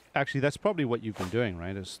 Actually, that's probably what you've been doing,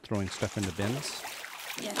 right? Is throwing stuff into bins?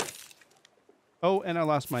 Yes. Oh, and I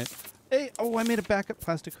lost my... Hey, oh, I made a backup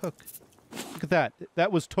plastic hook. Look at that.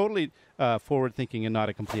 That was totally forward-thinking and not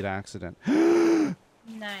a complete accident.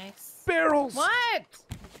 Nice. Barrels! What?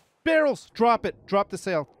 Barrels! Drop it. Drop the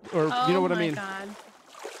sail. Or, you know what I mean? Oh, my God.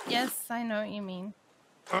 Yes, I know what you mean.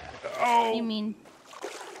 Oh! You mean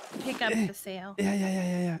pick up the sail.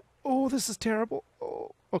 Yeah. Oh, this is terrible.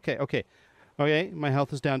 Oh. Okay. Okay, my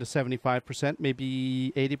health is down to 75%,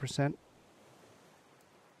 maybe 80%.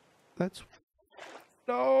 That's...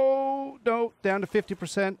 No, down to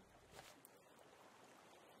 50%.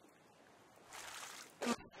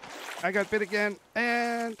 I got bit again,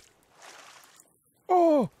 and...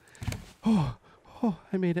 Oh,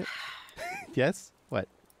 I made it. Yes? What?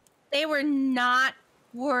 They were not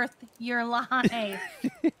worth your life.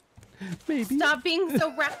 Maybe. Stop being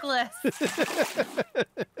so reckless.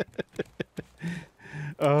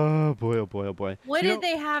 Oh boy. What did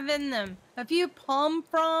they have in them? A few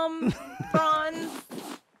prawns?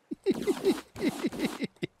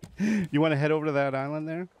 You want to head over to that island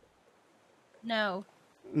there? No.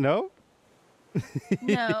 No?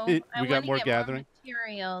 No. We I got more get gathering? More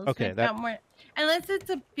materials. Okay, We've got more... Unless it's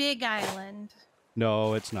a big island.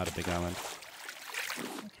 No, it's not a big island.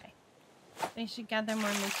 Okay. We should gather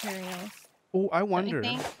more materials. Oh, I wonder.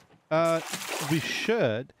 Don't you think? We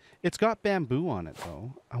should. It's got bamboo on it,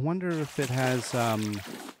 though. I wonder if it has,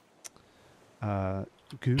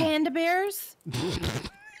 goo. Panda bears?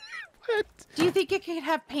 What? Do you think it could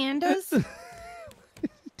have pandas?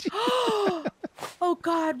 Oh,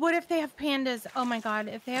 God. What if they have pandas? Oh, my God.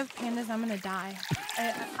 If they have pandas, I'm going to die.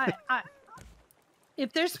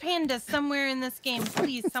 If there's pandas somewhere in this game,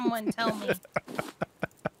 please, someone tell me.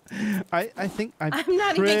 I think I'm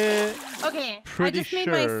not even... Okay, I pretty just made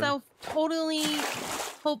sure. myself totally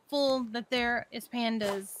hopeful that there is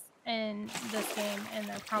pandas in this game, and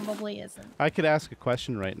there probably isn't. I could ask a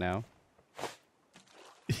question right now.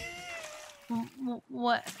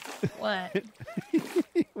 What? What?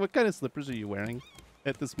 What kind of slippers are you wearing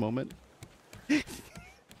at this moment?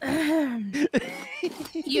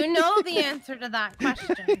 You know the answer to that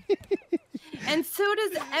question. And so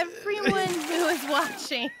does everyone who is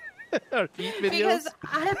watching. Our Heat videos? Because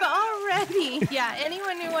I've already,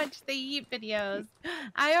 anyone who watched the Heat videos,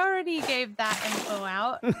 I already gave that info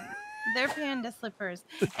out. They're panda slippers.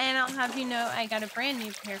 And I'll have you know I got a brand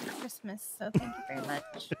new pair for Christmas, so thank you very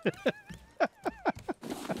much.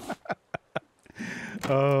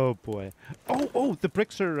 Oh, boy. Oh, the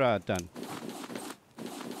bricks are done.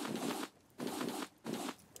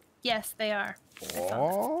 Yes, they are.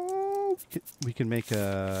 Oh, we can make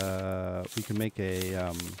a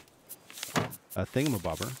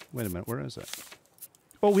thingamabobber. Wait a minute, where is it?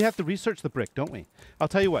 Oh, we have to research the brick, don't we? I'll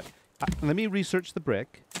tell you what. Let me research the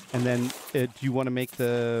brick, and then do you want to make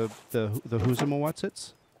the whoosama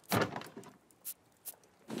whatsits?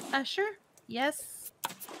 Sure. Yes.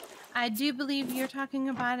 I do believe you're talking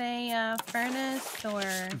about a furnace or...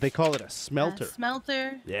 They call it a smelter.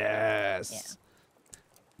 Smelter. Yes.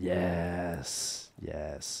 Yeah.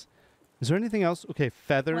 Yes. Is there anything else? Okay,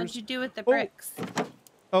 feathers. What'd you do with the bricks?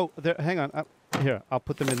 Oh, there. Hang on. Here, I'll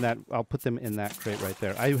put them in that. I'll put them in that crate right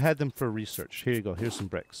there. I had them for research. Here you go. Here's some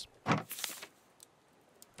bricks.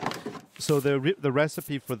 So the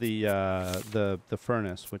recipe for the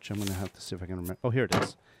furnace, which I'm gonna have to see if I can remember. Oh, here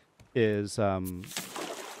it is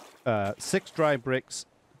 6 dry bricks.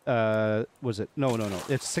 Was it? No.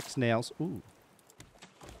 It's 6 nails. Ooh.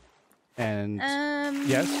 And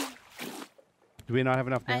yes. Do we not have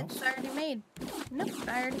enough nails? It's already made. Nope,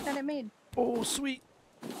 I already got it made. Oh, sweet.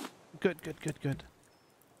 Good.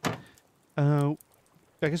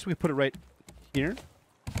 I guess we put it right here.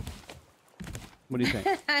 What do you think?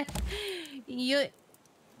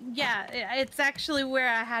 Yeah, it's actually where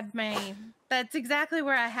I had my... That's exactly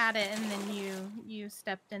where I had it, and then you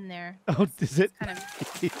stepped in there. Oh, is it? Kind of...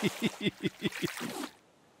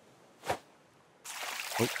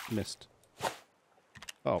 Oh, missed.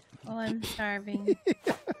 Oh. Oh, I'm starving.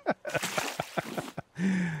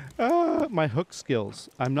 My hook skills.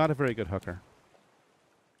 I'm not a very good hooker.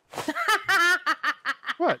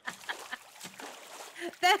 What?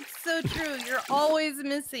 That's so true. You're always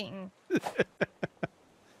missing.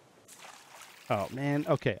 Oh, man.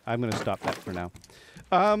 Okay, I'm going to stop that for now.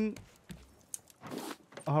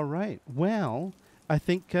 All right. Well, I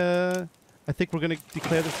think we're going to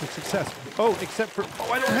declare this a success. Oh, except for...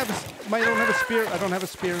 Oh, I don't have a spear. I don't have a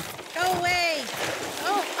spear. Go away.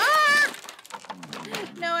 Oh,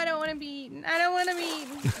 no, I don't want to be... I don't want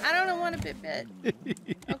to be bit.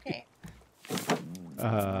 Okay. Boy,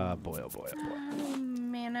 oh boy, oh boy. Oh,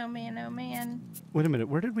 man, oh, man, oh, man. Wait a minute.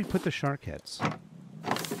 Where did we put the shark heads?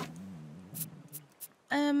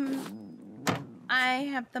 I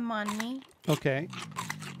have them on me. Okay.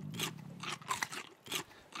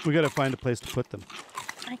 We got to find a place to put them.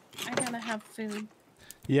 I gotta have food.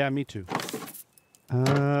 Yeah, me too.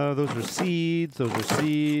 Those are seeds. Those are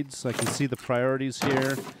seeds. I can see the priorities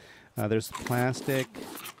here. There's the plastic.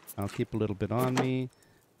 I'll keep a little bit on me.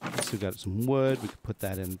 So we got some wood. We could put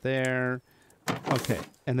that in there. Okay.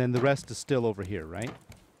 And then the rest is still over here, right?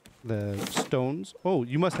 The stones. Oh,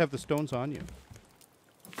 you must have the stones on you.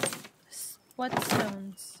 What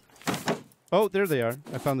stones? Oh, there they are.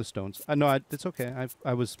 I found the stones. No, it's okay.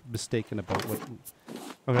 I was mistaken about what...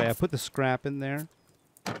 Okay, I put the scrap in there.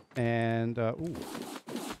 And, ooh.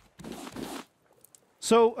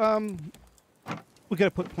 So, we got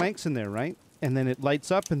to put planks in there, right? And then it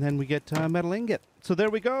lights up, and then we get metal ingot. So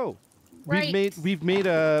there we go. Right.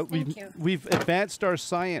 We've advanced our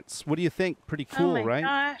science. What do you think? Pretty cool, right? Oh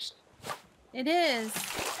my gosh. It is.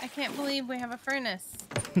 I can't believe we have a furnace.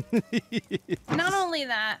 Not only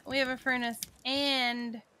that, we have a furnace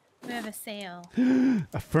and we have a sail.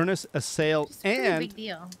 A furnace, a sail, and big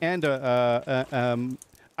deal. And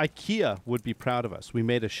IKEA would be proud of us. We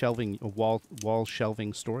made a wall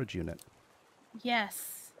shelving storage unit.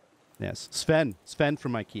 Yes. Yes, Sven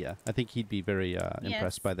from IKEA. I think he'd be very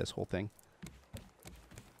impressed by this whole thing.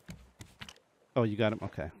 Oh, you got him?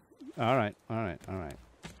 Okay. All right.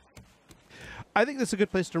 I think that's a good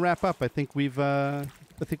place to wrap up. I think we've, oh,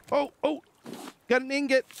 got an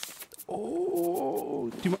ingot. Oh,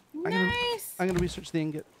 nice. I'm going to research the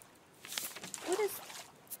ingot. What is,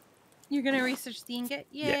 you're going to research the ingot?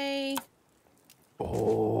 Yay. Yeah.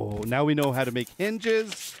 Oh, now we know how to make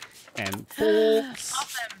hinges and bolts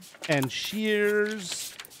and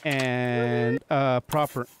shears and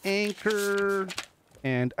proper anchor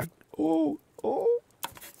and a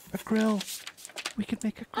grill. We can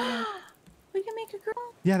make a grill. We can make a grill?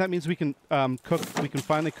 Yeah, that means we can cook. We can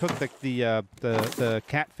finally cook the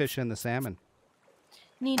catfish and the salmon.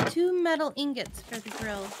 Need 2 metal ingots for the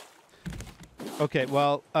grill. Okay,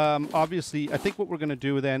 well, obviously, I think what we're going to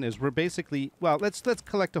do then is we're basically, well, let's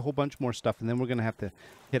collect a whole bunch more stuff, and then we're going to have to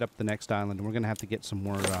hit up the next island, and we're going to have to get some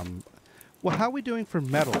more, well, how are we doing for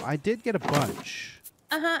metal? I did get a bunch.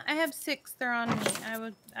 I have 6. They're on me. I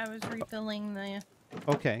was refilling the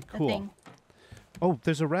Okay, cool. thing. Oh,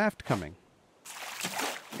 there's a raft coming.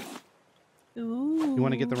 Ooh. You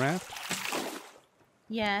want to get the raft?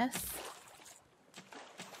 Yes.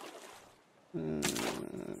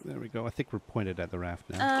 There we go. I think we're pointed at the raft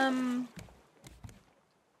now.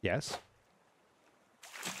 Yes.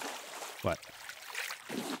 What?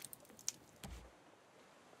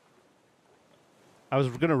 I was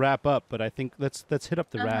going to wrap up, but I think let's hit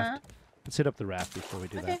up the raft. Let's hit up the raft before we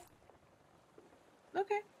do that.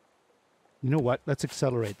 Okay. You know what? Let's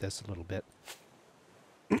accelerate this a little bit.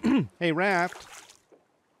 Hey, raft.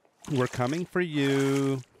 We're coming for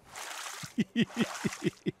you.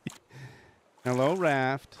 Hello,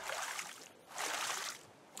 raft.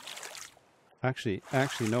 Actually,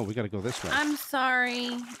 no, we got to go this way. I'm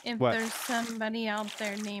sorry if there's somebody out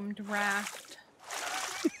there named Raft.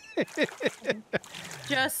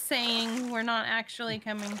 Just saying, we're not actually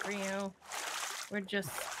coming for you. We're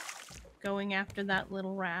just going after that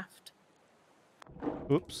little raft.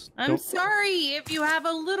 Oops. I'm sorry if you have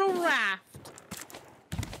a little raft.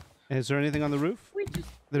 Is there anything on the roof?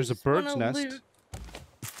 There's a bird's nest. Loot.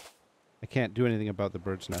 I can't do anything about the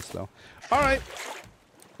bird's nest, though. All right.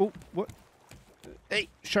 Oh, what? Hey,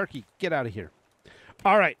 Sharky, get out of here.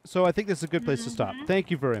 All right, so I think this is a good place to stop. Thank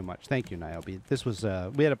you very much. Thank you, Nyobi. This was,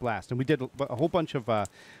 we had a blast, and we did a whole bunch of,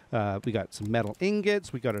 we got some metal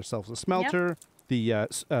ingots, we got ourselves a smelter, the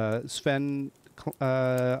Sven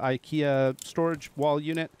IKEA storage wall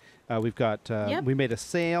unit. We've got, we made a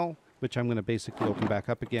sail, which I'm going to basically open back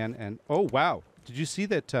up again, and, oh, wow. Did you see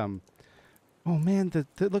that, oh, man,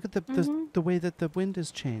 look at the way that the wind has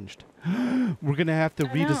changed. We're going to have to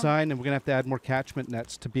redesign, and we're going to have to add more catchment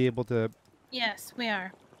nets to be able to... Yes, we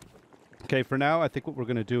are. Okay, for now, I think what we're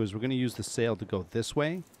going to do is we're going to use the sail to go this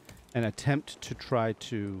way and attempt to try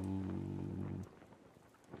to...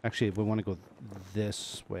 Actually, we want to go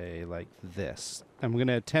this way, like this. And we're going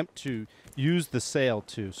to attempt to use the sail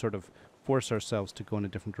to sort of force ourselves to go in a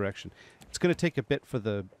different direction. It's going to take a bit for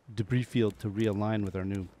the debris field to realign with our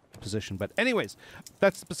new position. But anyways,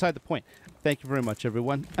 that's beside the point. Thank you very much,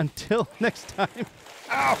 everyone. Until next time.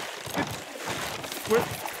 Ow!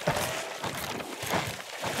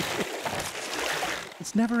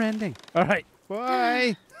 It's never ending. All right.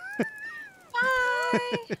 Bye. Bye.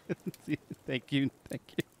 Thank you. Thank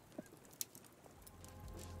you.